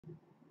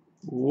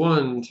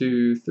1,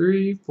 2,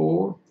 3,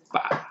 4,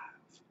 5.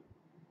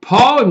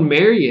 Paul and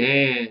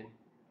Marianne.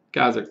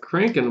 Guys are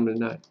cranking them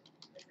tonight.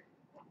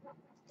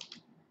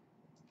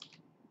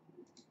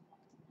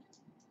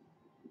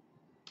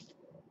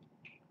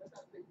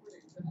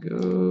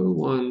 Go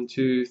 1,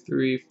 2,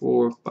 3,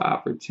 4,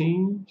 5 for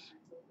teams.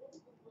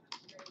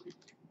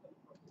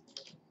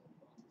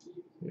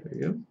 There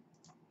we go.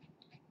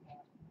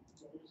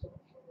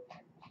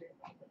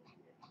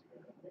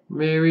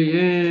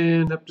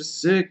 Marianne up to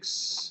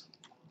 6.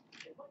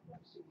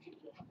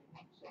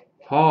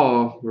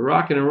 Paul, we're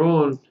rocking and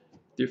rolling.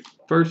 Your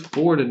first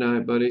 4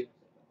 tonight, buddy.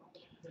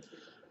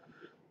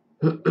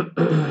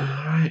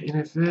 Alright,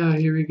 NFL,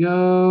 here we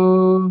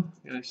go.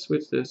 Gotta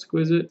switch the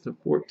exquisite to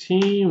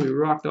 14. We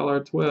rocked all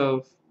our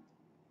 12.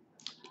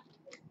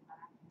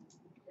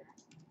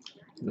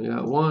 We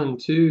got 1,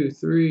 2,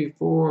 3,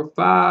 4,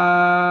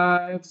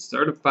 5.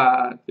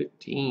 Certified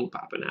 15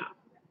 popping out.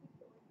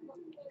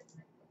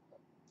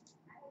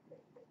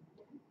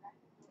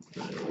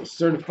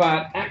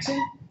 Certified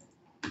action.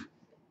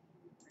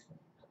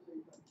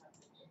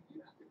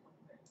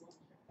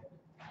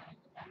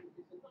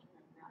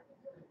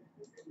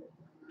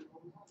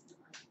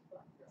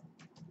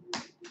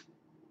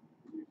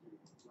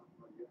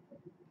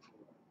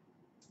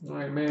 All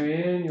right,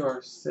 Marianne, you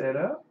are set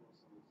up.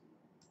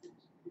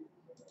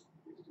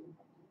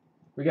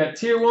 We got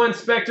Tier 1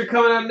 Spectre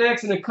coming up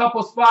next and a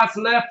couple spots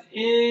left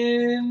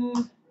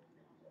in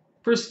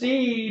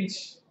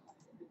Prestige.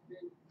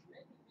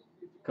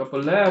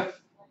 Couple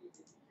left.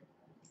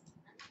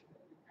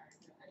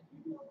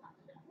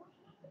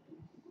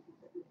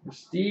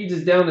 Prestige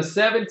is down to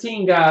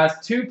 17, guys.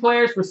 2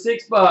 players for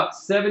 $6.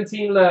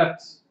 17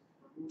 left.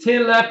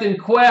 10 left in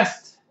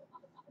Quest.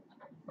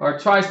 Our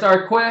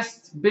TriStar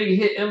Quest. Big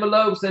hit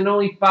envelopes and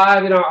only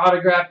 5 in our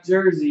autographed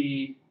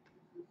jersey.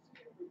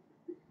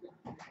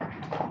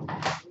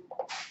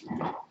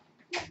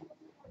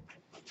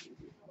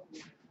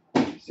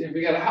 See if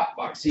we got a hot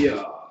box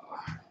here.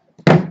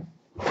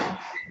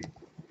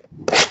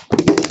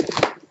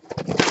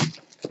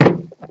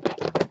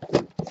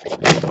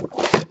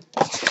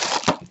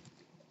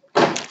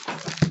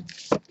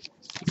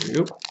 There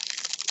you go.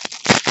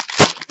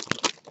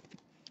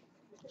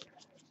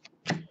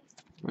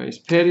 Bryce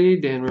Petty,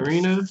 Dan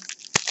Marino.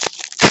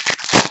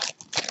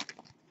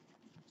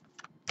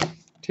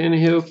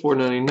 Tannehill,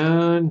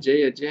 $4.99.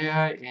 Jay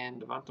Ajayi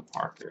and Devonta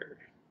Parker.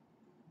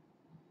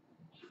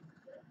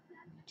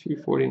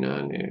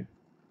 $2.49 there.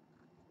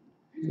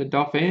 The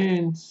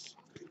Dolphins.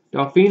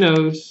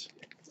 Dolphinos.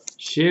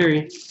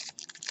 Sherry.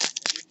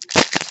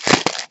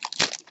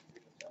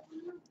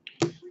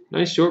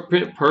 Nice short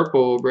print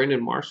purple.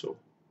 Brandon Marshall.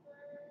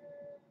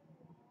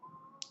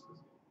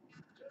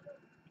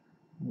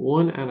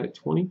 1 out of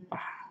 25.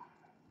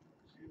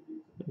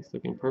 Nice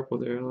looking purple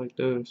there. I like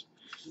those.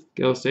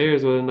 Gale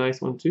Sayers with a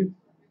nice one too.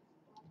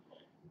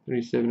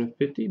 37 of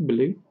 50.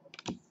 Blue.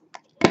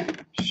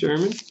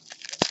 Sherman.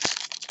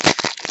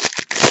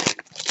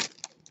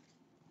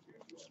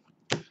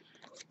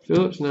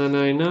 Phillips,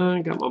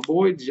 $9.99. Got my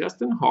boy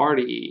Justin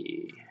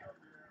Hardy.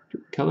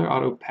 Color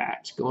auto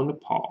patch going to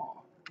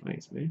Paul.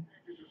 Nice, man.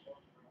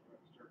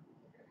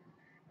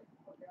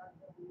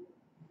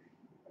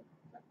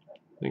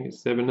 I think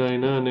it's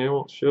 $7.99 there.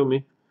 Won't show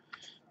me.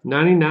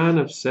 99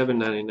 of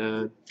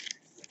 7.99.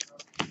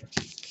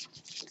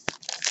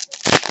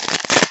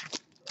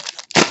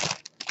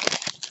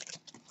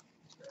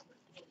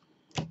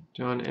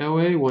 John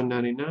Elway,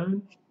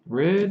 $1.99.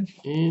 Red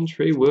and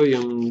Trey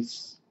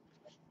Williams.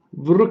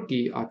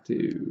 Rookie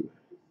Atu.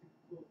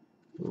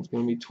 It's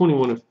going to be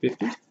 21 of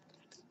 50.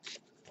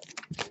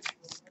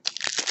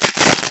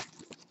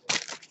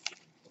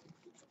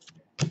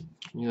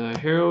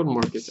 Harold,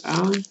 Marcus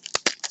Allen.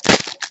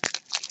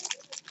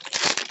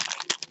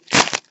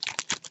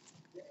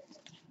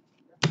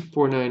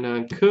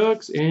 $4.99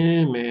 Cooks,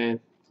 and man,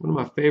 one of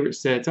my favorite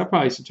sets. I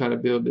probably should try to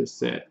build this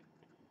set.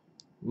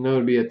 I know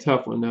it'd be a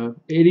tough one though.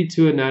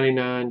 82 of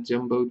 99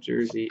 jumbo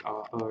jersey,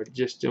 or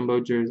just jumbo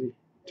jersey.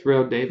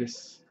 Terrell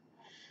Davis,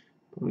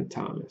 Bonnie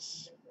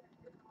Thomas.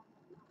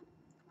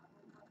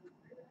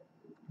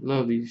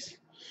 Love these.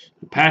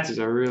 The patches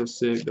are real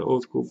sick. The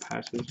old school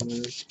patches,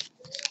 man.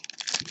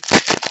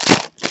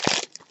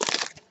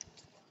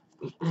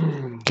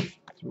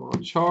 Jamal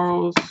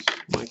Charles,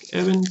 Mike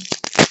Evans,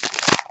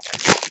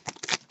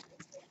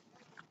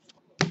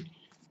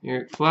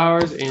 Eric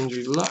Flowers,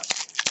 Andrew Luck,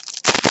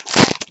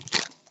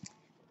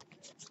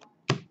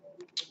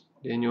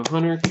 Daniel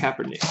Hunter,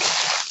 Kaepernick.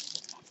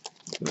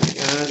 Alright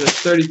guys, that's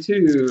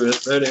 32,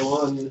 that's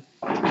 31.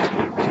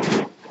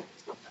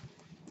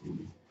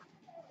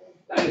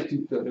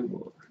 32,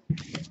 31.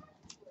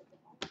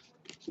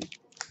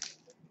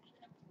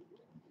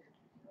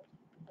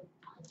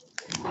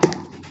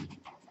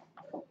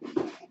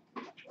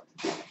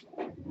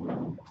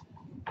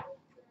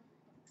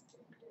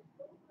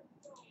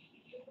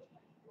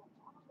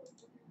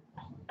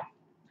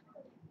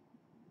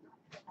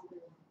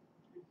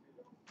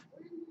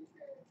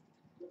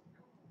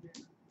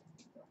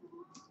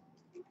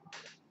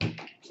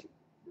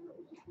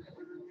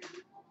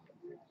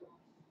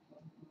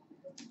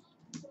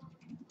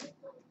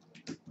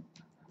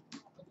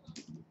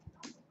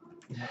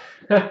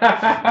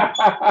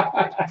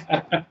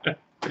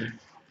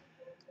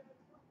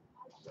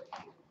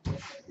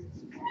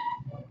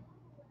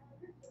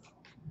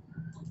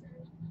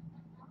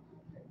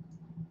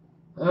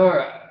 All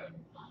right.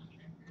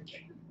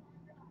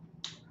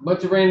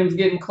 Bunch of randoms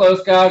getting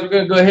close, guys. We're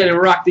going to go ahead and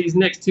rock these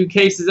next two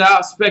cases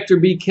out. Spectra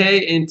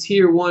BK and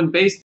Tier 1 Baseball.